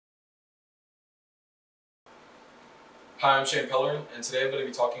Hi, I'm Shane Pellerin, and today I'm going to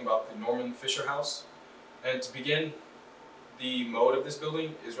be talking about the Norman Fischer House. And to begin, the mode of this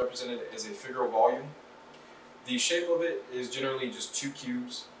building is represented as a figure of volume. The shape of it is generally just two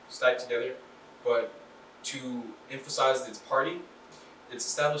cubes stacked together, but to emphasize its party, it's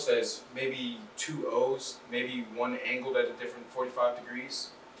established as maybe two O's, maybe one angled at a different 45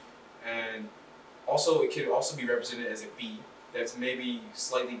 degrees, and also it could also be represented as a B that's maybe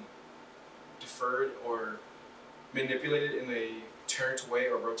slightly deferred or manipulated in a turned way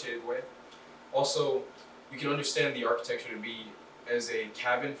or rotated way. Also, you can understand the architecture to be as a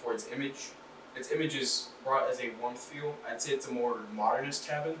cabin for its image. Its image is brought as a warmth feel. I'd say it's a more modernist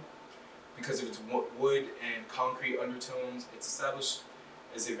cabin because of its wood and concrete undertones. It's established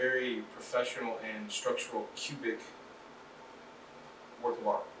as a very professional and structural cubic work of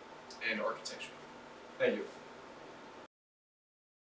art and architecture. Thank you.